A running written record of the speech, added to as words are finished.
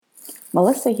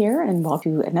Melissa here, and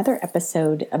welcome to another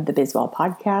episode of the Bizwell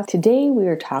Podcast. Today we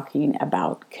are talking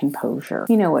about composure.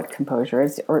 You know what composure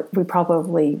is, or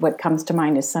what comes to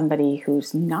mind is somebody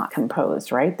who's not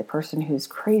composed, right? The person who's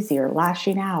crazy or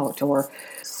lashing out or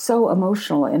so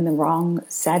emotional in the wrong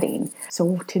setting.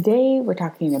 So today we're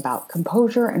talking about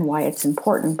composure and why it's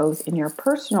important both in your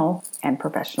personal and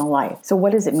professional life. So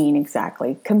what does it mean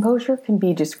exactly? Composure can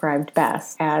be described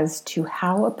best as to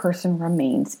how a person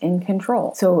remains in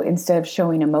control. So instead of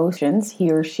showing emotions,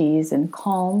 he or she is in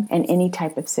calm in any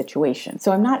type of situation.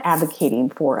 So I'm not advocating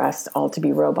for us all to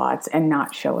be robots and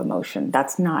not show emotion.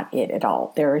 That's not it at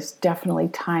all. There is definitely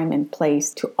time and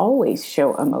place to always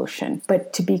show emotion,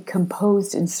 but to be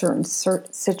composed in certain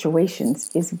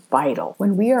situations is vital.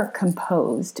 When we are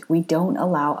composed, we don't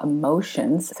allow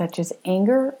emotions such as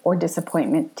anger or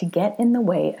disappointment to get in the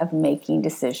way of making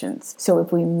decisions. So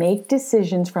if we make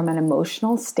decisions from an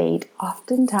emotional state,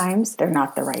 oftentimes they're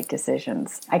not the right decisions.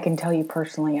 I can tell you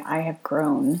personally, I have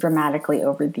grown dramatically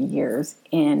over the years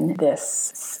in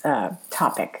this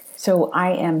topic. So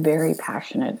I am very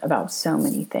passionate about so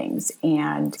many things,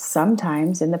 and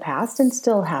sometimes in the past, and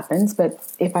still happens,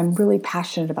 but if I'm really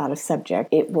passionate about a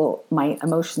subject, my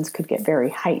emotions could get very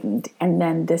heightened, and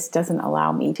then this doesn't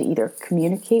allow me to either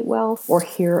communicate well or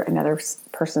hear another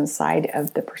person's side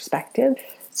of the perspective.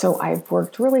 So I've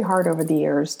worked really hard over the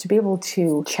years to be able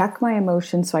to check my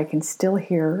emotions so I can still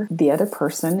hear the other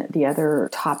person, the other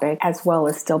topic, as well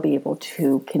as still be able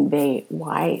to convey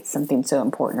why something's so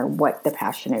important or what the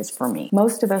passion is for me.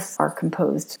 Most of us are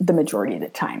composed the majority of the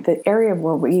time. The area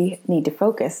where we need to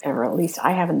focus, or at least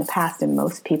I have in the past and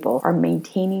most people, are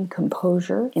maintaining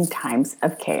composure in times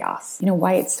of chaos. You know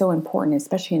why it's so important,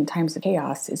 especially in times of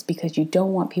chaos, is because you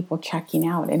don't want people checking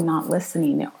out and not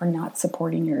listening or not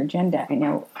supporting your agenda. I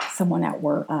know someone at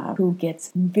work who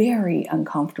gets very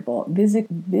uncomfortable,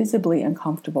 visibly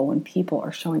uncomfortable when people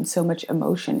are showing so much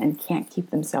emotion and can't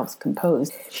keep themselves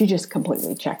composed. She just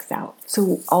completely checks out.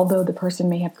 So although the person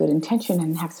may have good intention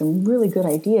and have some really good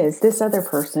ideas, this other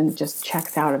person just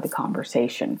checks out of the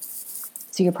conversation.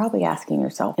 So you're probably asking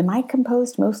yourself, am I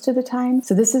composed most of the time?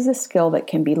 So this is a skill that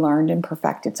can be learned and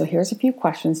perfected. So here's a few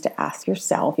questions to ask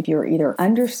yourself if you're either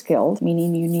underskilled,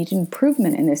 meaning you need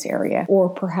improvement in this area, or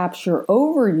perhaps you're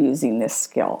overusing this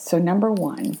skill. So number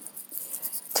one,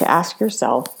 to ask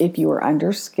yourself if you are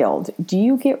underskilled, do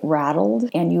you get rattled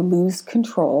and you lose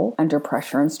control under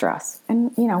pressure and stress?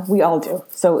 And, we all do.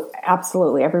 So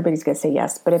absolutely, everybody's going to say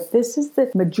yes. But if this is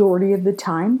the majority of the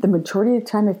time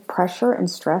if pressure and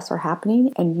stress are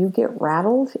happening and you get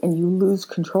rattled and you lose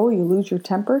control, you lose your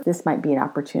temper, this might be an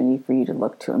opportunity for you to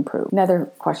look to improve.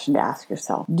 Another question to ask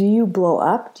yourself, do you blow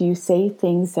up? Do you say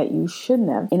things that you shouldn't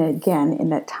have? And again, in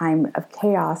that time of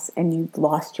chaos and you've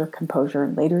lost your composure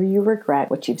and later you regret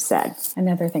what you've said.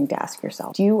 Another thing to ask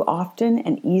yourself, do you often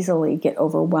and easily get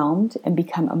overwhelmed and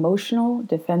become emotional,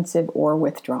 defensive, or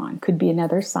withdrawn? Could be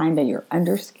another sign that you're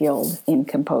underskilled in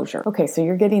composure. Okay, so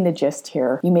you're getting the gist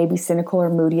here. You may be cynical or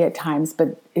moody at times,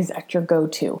 but is that your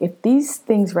go-to? If these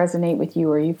things resonate with you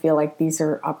or you feel like these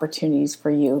are opportunities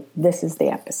for you, this is the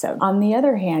episode. On the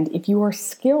other hand, if you are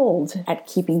skilled at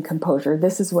keeping composure,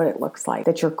 this is what it looks like.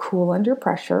 That you're cool under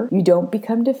pressure. You don't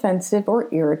become defensive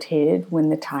or irritated when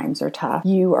the times are tough.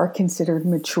 You are considered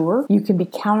mature. You can be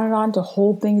counted on to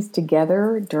hold things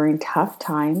together during tough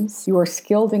times. You are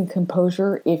skilled in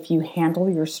composure if you handle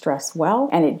your stress well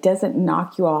and it doesn't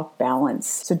knock you off balance.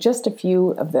 So just a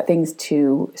few of the things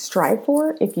to strive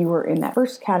for if you were in that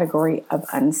first category of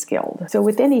unskilled. So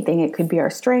with anything, it could be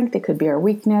our strength, it could be our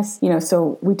weakness.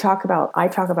 So I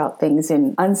talk about things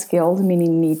in unskilled,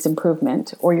 meaning needs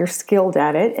improvement, or you're skilled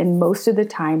at it, and most of the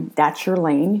time that's your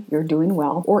lane, you're doing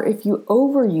well. Or if you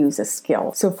overuse a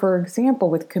skill. So for example,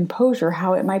 with composure,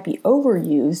 how it might be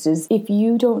overused is if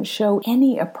you don't show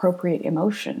any appropriate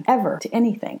emotion ever to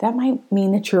anything. That might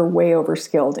mean that you're way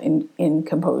overskilled in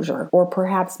composure. Or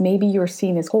perhaps maybe you're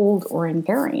seen as cold or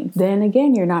uncaring. Then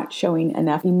again, you're not showing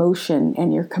enough emotion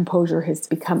and your composure has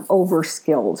become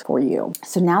overskilled for you.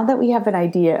 So now that we have an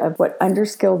idea of what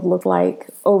underskilled look like,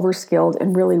 overskilled,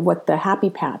 and really what the happy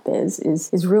path is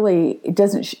really,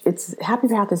 happy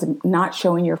path is not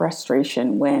showing your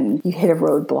frustration when you hit a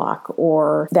roadblock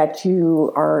or that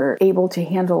you are able to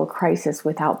handle a crisis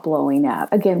without blowing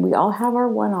up. Again, we all have our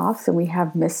one-offs and we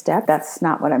have misstep. That's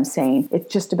not what I'm saying.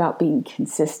 It's just about being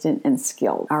consistent and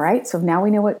skilled. All right. So now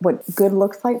we know what good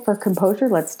looks like for composure.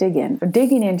 Let's dig in.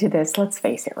 Digging into this, let's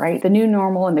face it, right? The new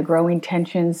normal and the growing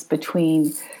tensions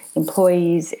between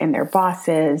employees and their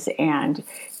bosses and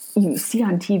you see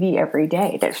on TV every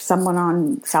day. There's someone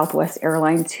on Southwest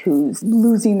Airlines who's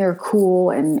losing their cool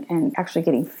and actually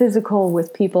getting physical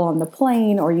with people on the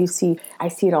plane. Or I see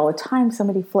it all the time.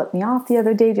 Somebody flipped me off the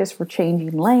other day just for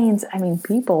changing lanes. I mean,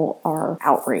 people are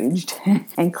outraged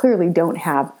and clearly don't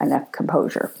have enough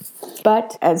composure.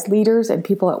 But as leaders and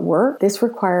people at work, this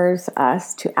requires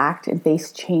us to act and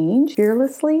face change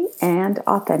fearlessly and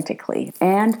authentically.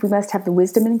 And we must have the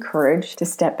wisdom and courage to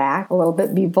step back a little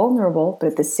bit, be vulnerable, but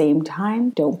at the same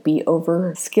time, don't be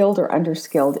over-skilled or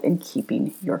under-skilled in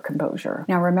keeping your composure.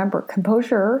 Now remember,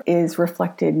 composure is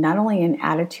reflected not only in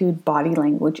attitude, body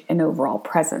language, and overall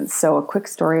presence. So a quick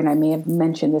story, and I may have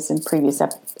mentioned this in previous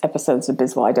episodes of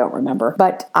Bizwell, I don't remember.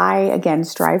 But I, again,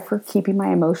 strive for keeping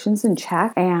my emotions in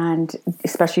check, and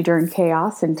especially during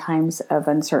chaos and times of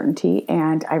uncertainty.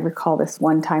 And I recall this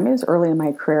one time, it was early in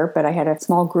my career, but I had a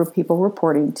small group of people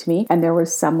reporting to me, and there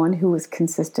was someone who was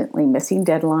consistently missing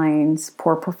deadlines,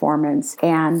 poor performance.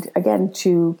 And again,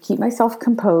 to keep myself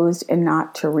composed and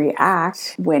not to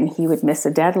react when he would miss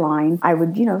a deadline, I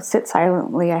would, sit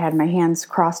silently. I had my hands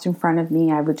crossed in front of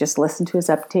me. I would just listen to his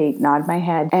update, nod my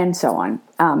head, and so on.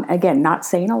 Again, not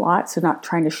saying a lot, so not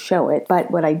trying to show it, but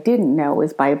what I didn't know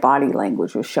is my body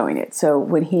language was showing it. So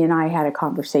when he and I had a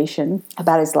conversation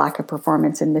about his lack of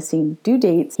performance and missing due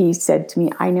dates, he said to me,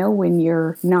 I know when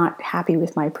you're not happy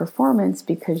with my performance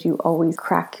because you always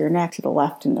crack your neck to the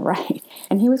left and the right.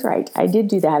 And he was right. I did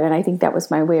do that, and I think that was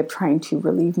my way of trying to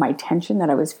relieve my tension that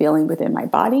I was feeling within my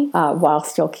body while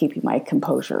still keeping my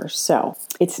composure. So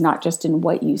it's not just in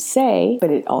what you say, but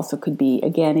it also could be,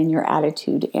 again, in your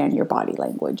attitude and your body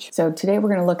language. So today we're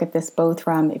going to look at this both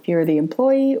from if you're the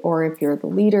employee or if you're the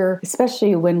leader,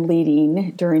 especially when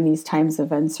leading during these times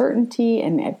of uncertainty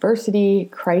and adversity,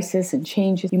 crisis, and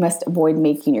change. You must avoid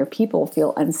making your people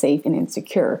feel unsafe and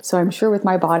insecure. So I'm sure with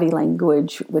my body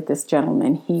language with this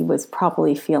gentleman, he was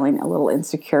probably feeling a little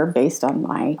insecure based on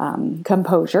my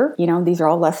composure. These are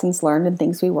all lessons learned and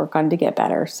things we work on to get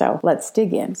better. So let's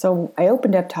dig in. So I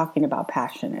opened up talking about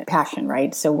passion,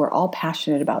 right? So we're all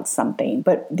passionate about something,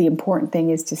 but the important thing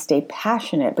is to stay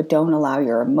passionate, but don't allow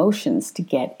your emotions to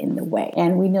get in the way.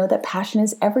 And we know that passion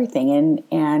is everything.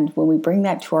 And when we bring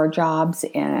that to our jobs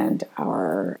and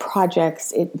our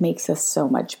projects, it makes us so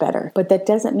much better. But that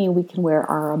doesn't mean we can wear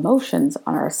our emotions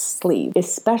on our sleeve,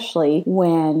 especially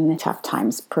when tough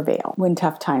times prevail, when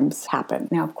tough times happen.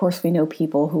 Now, of course, we know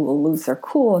people who will lose their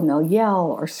cool and they'll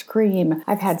yell or scream.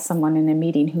 I've had someone in a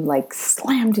meeting who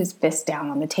slammed his fist down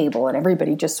on the table and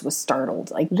everybody just was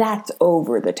startled. That's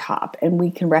over the top. And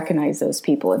we can recognize those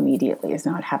people immediately as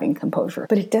not having composure.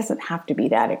 But it doesn't have to be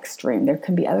that extreme. There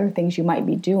can be other things you might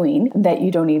be doing that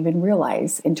you don't even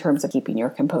realize in terms of keeping your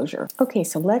composure. Okay,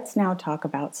 so let's now talk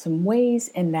about some ways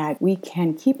in that we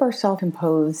can keep ourselves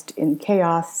composed in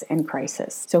chaos and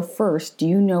crisis. So first, do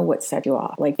you know what set you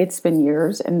off? It's been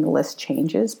years and the list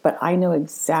changes, but I know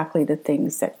exactly the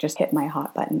things that just hit my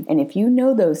hot button. And if you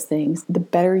know those things, the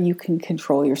better you can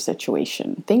control your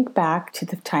situation. Think back to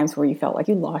the times where you felt like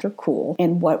you lost your cool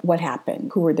and what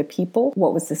happened. Who were the people?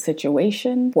 What was the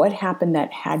situation? What happened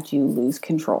that had you lose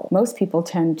control? Most people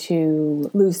tend to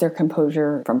lose their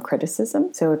composure from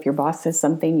criticism. So if your boss says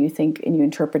something you think and you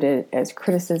interpret it as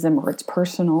criticism or it's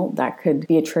personal, that could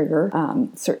be a trigger.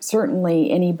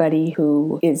 Certainly anybody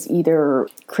who is either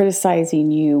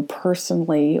criticizing you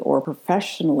personally or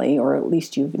professionally, or at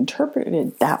least you've interpreted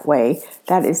it that way,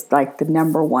 that is the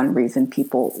number one reason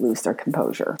people lose their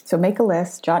composure. So make a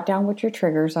list, jot down what your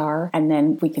triggers are, and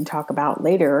then we can talk about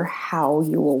later how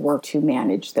you will work to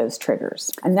manage those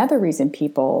triggers. Another reason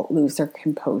people lose their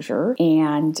composure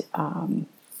and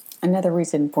another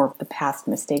reason for the past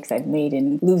mistakes I've made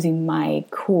in losing my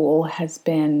cool has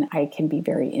been I can be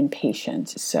very impatient.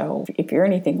 So if you're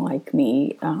anything like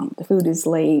me, the food is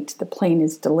late, the plane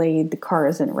is delayed, the car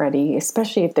isn't ready,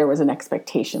 especially if there was an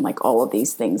expectation like all of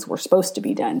these things were supposed to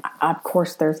be done. Of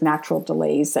course, there's natural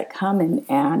delays that come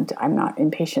and I'm not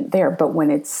impatient there. But when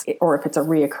if it's a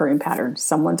reoccurring pattern,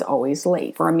 someone's always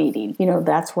late for a meeting,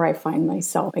 that's where I find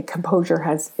myself. My composure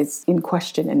is in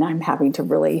question and I'm having to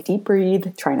really deep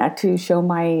breathe, try not to show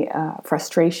my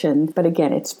frustration. But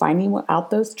again, it's finding out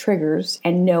those triggers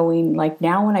and knowing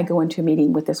now when I go into a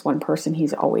meeting with this one person,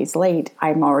 he's always late.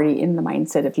 I'm already in the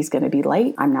mindset of he's going to be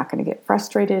late. I'm not going to get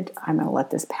frustrated. I'm going to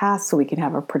let this pass so we can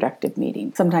have a productive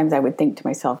meeting. Sometimes I would think to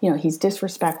myself, he's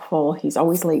disrespectful. He's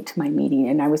always late to my meeting.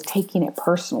 And I was taking it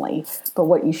personally. But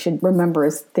what you should remember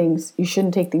is you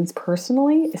shouldn't take things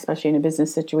personally, especially in a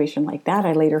business situation like that.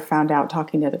 I later found out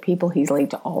talking to other people, he's late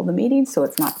to all the meetings. So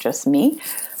it's not just me.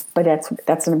 But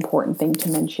that's an important thing to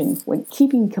mention. When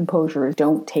keeping composure,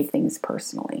 don't take things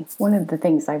personally. One of the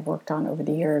things I've worked on over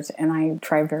the years, and I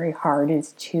try very hard,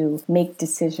 is to make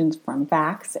decisions from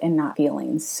facts and not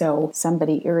feelings. So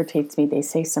somebody irritates me, they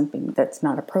say something that's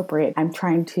not appropriate. I'm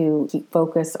trying to keep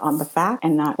focus on the fact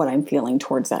and not what I'm feeling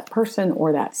towards that person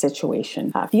or that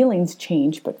situation. Feelings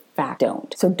change, but fact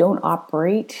don't. So don't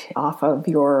operate off of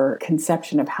your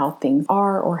conception of how things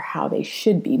are or how they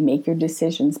should be. Make your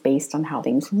decisions based on how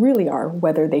things really are,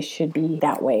 whether they should be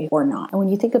that way or not. And when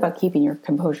you think about keeping your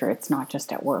composure, it's not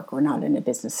just at work or not in a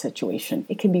business situation.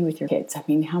 It can be with your kids. I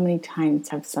mean, how many times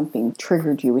have something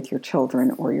triggered you with your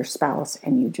children or your spouse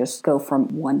and you just go from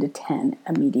 1 to 10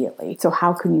 immediately? So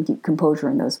how can you keep composure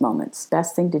in those moments?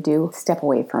 Best thing to do, step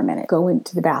away for a minute, go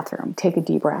into the bathroom, take a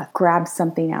deep breath, grab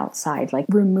something outside, like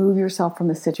remove yourself from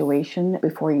the situation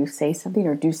before you say something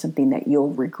or do something that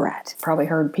you'll regret. Probably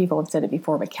heard people have said it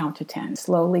before, but count to 10.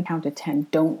 Slowly count to 10.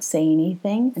 Don't say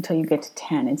anything until you get to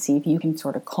 10 and see if you can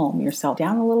sort of calm yourself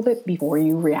down a little bit before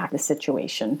you react to the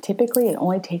situation. Typically, it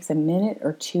only takes a minute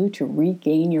or two to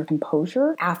regain your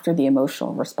composure after the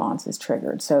emotional response is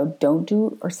triggered. So don't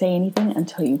do or say anything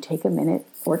until you take a minute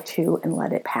or two and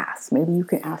let it pass. Maybe you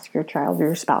can ask your child or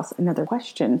your spouse another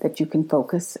question that you can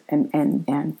focus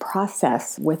and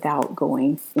process without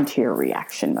going into your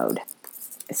reaction mode.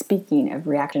 Speaking of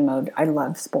reaction mode, I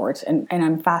love sports and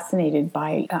I'm fascinated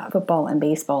by football and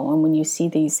baseball. And when you see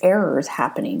these errors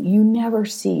happening, you never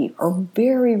see, or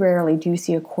very rarely do you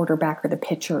see, a quarterback or the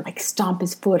pitcher like stomp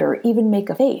his foot or even make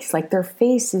a face. Like their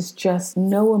face is just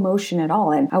no emotion at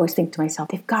all. And I always think to myself,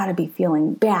 they've got to be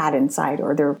feeling bad inside,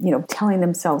 or they're, telling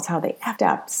themselves how they effed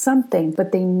up something,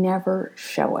 but they never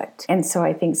show it. And so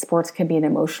I think sports can be an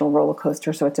emotional roller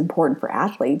coaster. So it's important for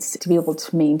athletes to be able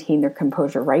to maintain their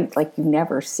composure, right? Like you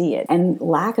never see it. And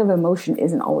lack of emotion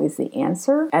isn't always the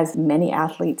answer, as many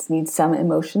athletes need some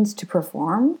emotions to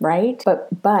perform, right?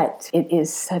 But it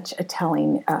is such a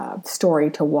telling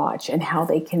story to watch and how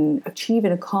they can achieve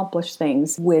and accomplish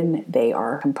things when they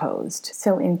are composed.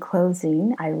 So in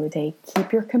closing, I would say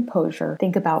keep your composure.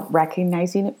 Think about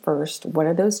recognizing it first. What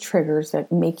are those triggers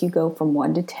that make you go from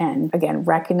 1 to 10? Again,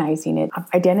 recognizing it,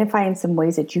 identifying some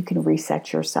ways that you can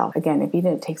reset yourself. Again, if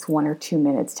even it takes 1 or 2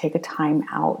 minutes, take a time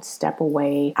out, step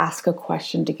away, ask a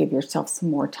question to give yourself some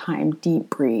more time, deep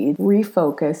breathe,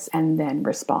 refocus, and then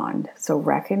respond. So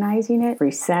recognizing it,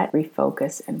 reset,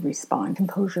 refocus, and respond.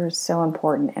 Composure is so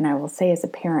important. And I will say as a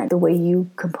parent, the way you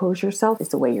compose yourself is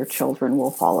the way your children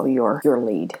will follow your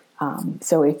lead.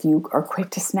 So if you are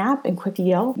quick to snap and quick to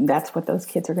yell, that's what those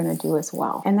kids are going to do as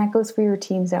well. And that goes for your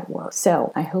teams at work.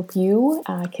 So I hope you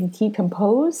can keep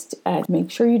composed.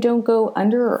 Make sure you don't go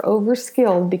under or over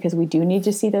skilled, because we do need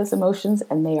to see those emotions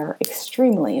and they are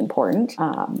extremely important.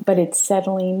 But it's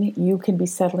settling. You can be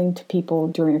settling to people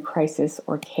during a crisis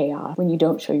or chaos. When you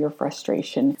don't show your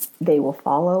frustration, they will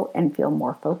follow and feel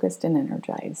more focused and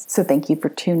energized. So thank you for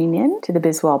tuning in to the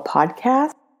BizWell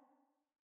podcast.